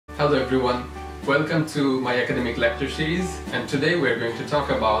Hello everyone, welcome to my academic lecture series, and today we're going to talk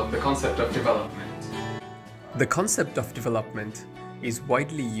about the concept of development. The concept of development is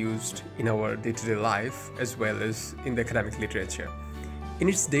widely used in our day-to-day life as well as in the academic literature. In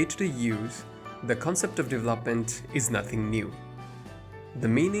its day-to-day use, the concept of development is nothing new. The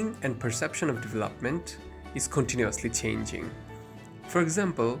meaning and perception of development is continuously changing. For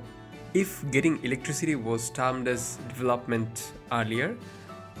example, if getting electricity was termed as development earlier,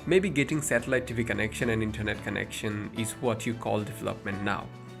 maybe getting satellite TV connection and internet connection is what you call development now.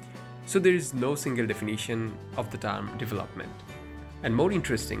 So there is no single definition of the term development. And more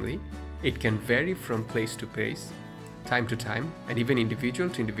interestingly, it can vary from place to place, time to time, and even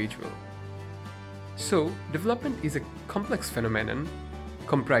individual to individual. So development is a complex phenomenon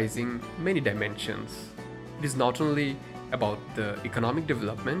comprising many dimensions. It is not only about the economic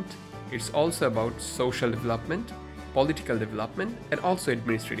development, it's also about social development, political development, and also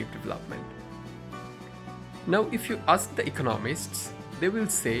administrative development. Now, if you ask the economists, they will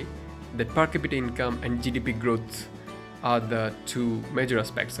say that per capita income and GDP growth are the two major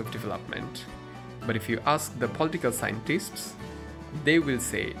aspects of development. But if you ask the political scientists, they will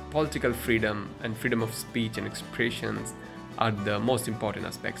say political freedom and freedom of speech and expressions are the most important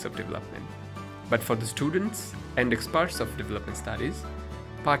aspects of development. But for the students and experts of development studies,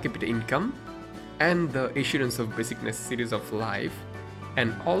 per capita income and the assurance of basic necessities of life,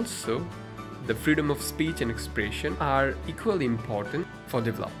 and also the freedom of speech and expression are equally important for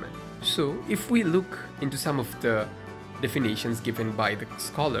development. So if we look into some of the definitions given by the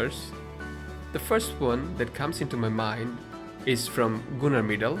scholars, the first one that comes into my mind is from Gunnar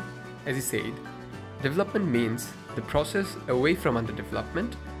Myrdal. As he said, development means the process away from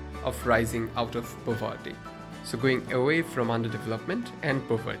underdevelopment of rising out of poverty. So going away from underdevelopment and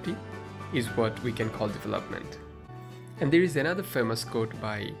poverty is what we can call development. And there is another famous quote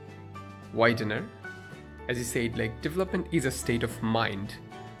by Widener. As he said, like, development is a state of mind,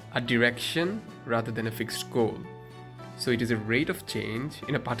 a direction rather than a fixed goal. So it is a rate of change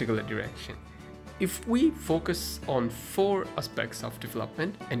in a particular direction. If we focus on 4 aspects of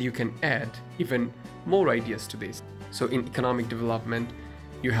development, and you can add even more ideas to this. So in economic development,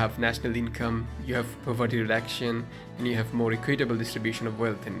 you have national income, you have poverty reduction, and you have more equitable distribution of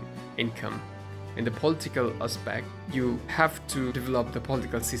wealth and income. In the political aspect, you have to develop the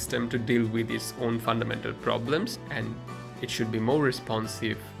political system to deal with its own fundamental problems, and it should be more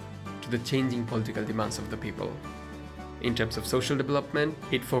responsive to the changing political demands of the people. In terms of social development,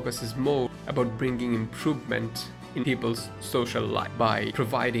 it focuses more about bringing improvement in people's social life by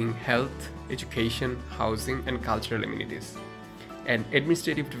providing health, education, housing, and cultural amenities. And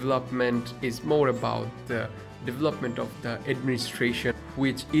administrative development is more about the development of the administration,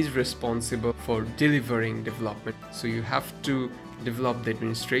 which is responsible for delivering development. So you have to develop the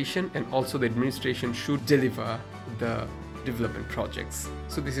administration, and also the administration should deliver the development projects.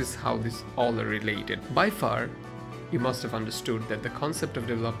 So this is how this all are related. By far, you must have understood that the concept of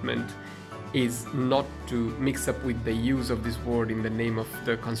development is not to mix up with the use of this word in the name of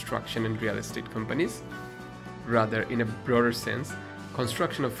the construction and real estate companies. Rather, in a broader sense,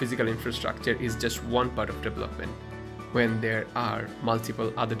 construction of physical infrastructure is just one part of development, when there are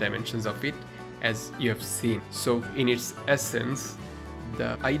multiple other dimensions of it, as you have seen. So in its essence,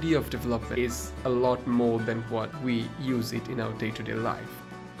 the idea of development is a lot more than what we use it in our day-to-day life.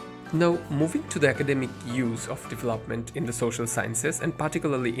 Now, moving to the academic use of development in the social sciences, and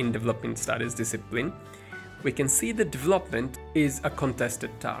particularly in development studies discipline, we can see that development is a contested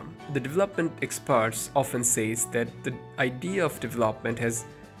term. The development experts often say that the idea of development has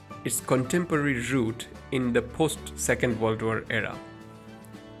its contemporary root in the post-Second World War era.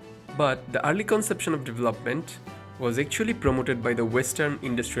 But the early conception of development was actually promoted by the Western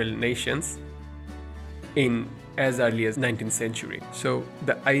industrial nations in as early as 19th century. So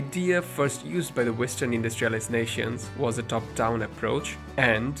the idea first used by the Western industrialized nations was a top-down approach,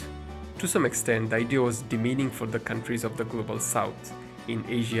 and to some extent, the idea was demeaning for the countries of the global south in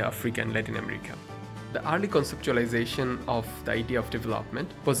Asia, Africa, and Latin America. The early conceptualization of the idea of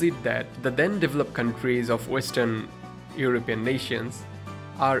development posited that the then developed countries of Western European nations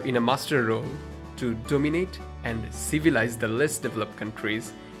are in a master role to dominate and civilize the less developed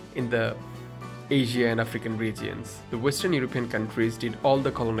countries in the Asia and African regions. The Western European countries did all the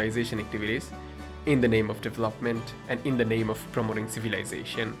colonization activities in the name of development and in the name of promoting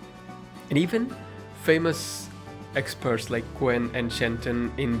civilization. And even famous experts like Cohen and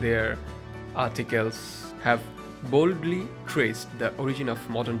Shenton in their articles have boldly traced the origin of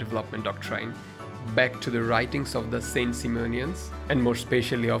modern development doctrine back to the writings of the Saint Simonians, and more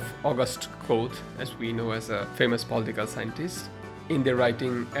especially of Auguste Comte, as we know as a famous political scientist. in their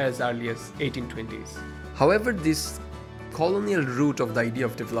writing as early as 1820s. However, this colonial root of the idea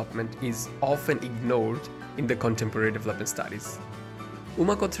of development is often ignored in the contemporary development studies.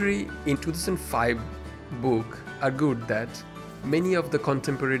 Uma Kothari in 2005 book argued that many of the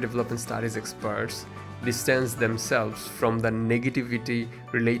contemporary development studies experts distance themselves from the negativity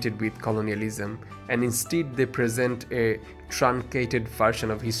related with colonialism, and instead they present a truncated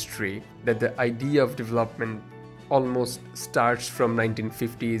version of history that the idea of development almost starts from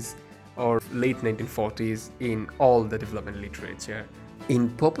 1950s or late 1940s in all the development literature. In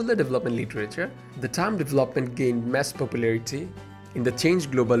popular development literature, the term development gained mass popularity in the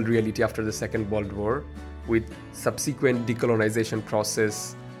changed global reality after the Second World War, with subsequent decolonization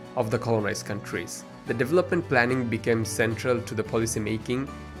process of the colonized countries. The development planning became central to the policy making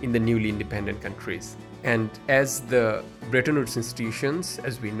in the newly independent countries. And as the Bretton Woods institutions,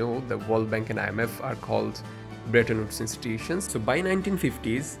 as we know, the World Bank and IMF are called Bretton Woods institutions. So by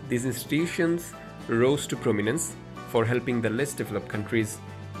 1950s, these institutions rose to prominence for helping the less developed countries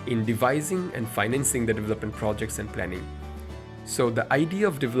in devising and financing the development projects and planning. So the idea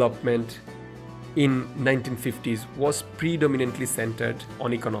of development in 1950s was predominantly centered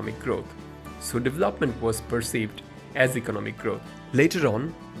on economic growth. So development was perceived as economic growth. Later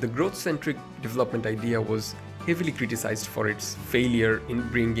on, the growth-centric development idea was heavily criticized for its failure in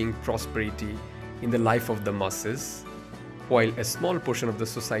bringing prosperity in the life of the masses, while a small portion of the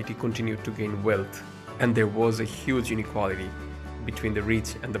society continued to gain wealth, and there was a huge inequality between the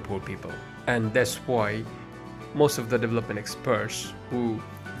rich and the poor people. And that's why most of the development experts who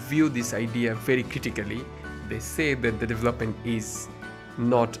view this idea very critically, they say that the development is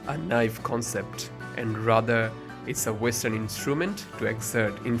not a naive concept, and rather it's a Western instrument to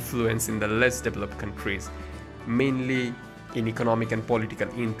exert influence in the less developed countries, mainly in economic and political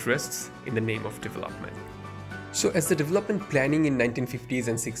interests in the name of development. So as the development planning in 1950s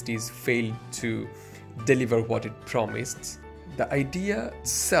and 60s failed to deliver what it promised, the idea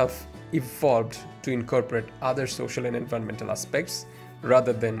itself evolved to incorporate other social and environmental aspects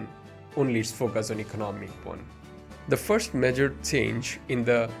rather than only its focus on economic one. The first major change in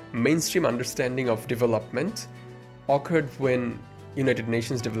the mainstream understanding of development occurred when United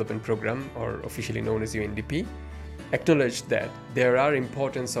Nations Development Programme, or officially known as UNDP, acknowledged that there are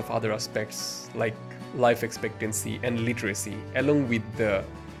importance of other aspects like life expectancy and literacy along with the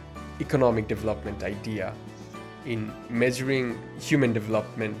economic development idea in measuring human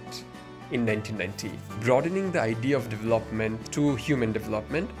development in 1990. Broadening the idea of development to human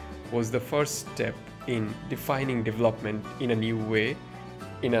development was the first step in defining development in a new way,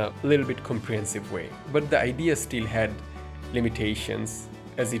 in a little bit comprehensive way. But the idea still had limitations,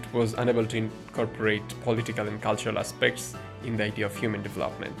 as it was unable to incorporate political and cultural aspects in the idea of human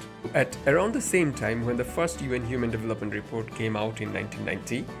development. At around the same time, when the first UN Human Development Report came out in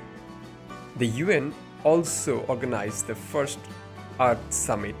 1990, the UN also organized the first Earth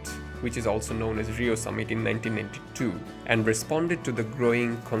Summit, which is also known as Rio Summit, in 1992, and responded to the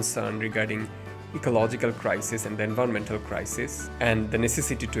growing concern regarding ecological crisis and the environmental crisis, and the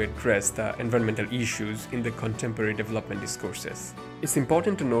necessity to address the environmental issues in the contemporary development discourses. It's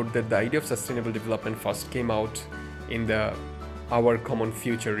important to note that the idea of sustainable development first came out in the Our Common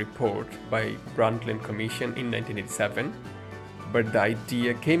Future report by Brundtland Commission in 1987, but the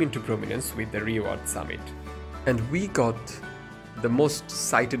idea came into prominence with the Rio Earth Summit. And we got the most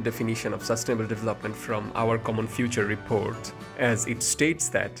cited definition of sustainable development from Our Common Future report, as it states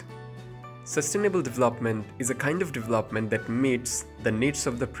that sustainable development is a kind of development that meets the needs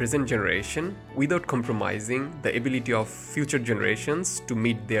of the present generation without compromising the ability of future generations to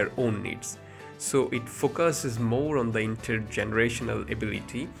meet their own needs. So it focuses more on the intergenerational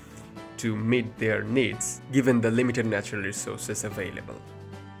ability to meet their needs given the limited natural resources available.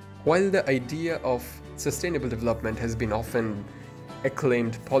 While the idea of sustainable development has been often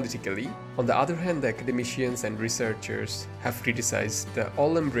acclaimed politically, on the other hand, the academicians and researchers have criticized the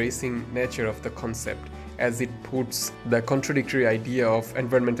all-embracing nature of the concept, as it puts the contradictory idea of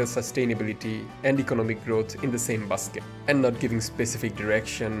environmental sustainability and economic growth in the same basket, and not giving specific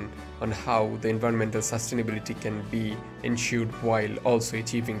direction on how the environmental sustainability can be ensured while also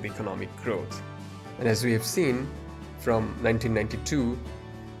achieving the economic growth. And as we have seen, from 1992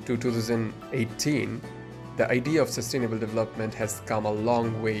 to 2018, the idea of sustainable development has come a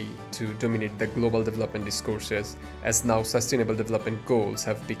long way to dominate the global development discourses, as now sustainable development goals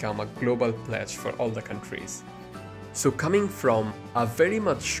have become a global pledge for all the countries. So coming from a very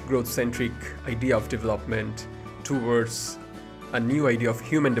much growth-centric idea of development towards a new idea of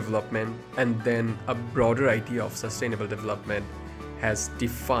human development, and then a broader idea of sustainable development has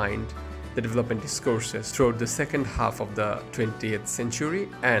defined the development discourses throughout the second half of the 20th century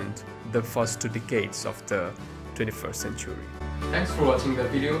and the first 2 decades of the 21st century. Thanks for watching the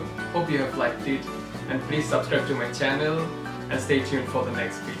video. Hope you have liked it, and please subscribe to my channel and stay tuned for the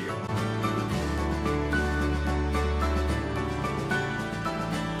next video.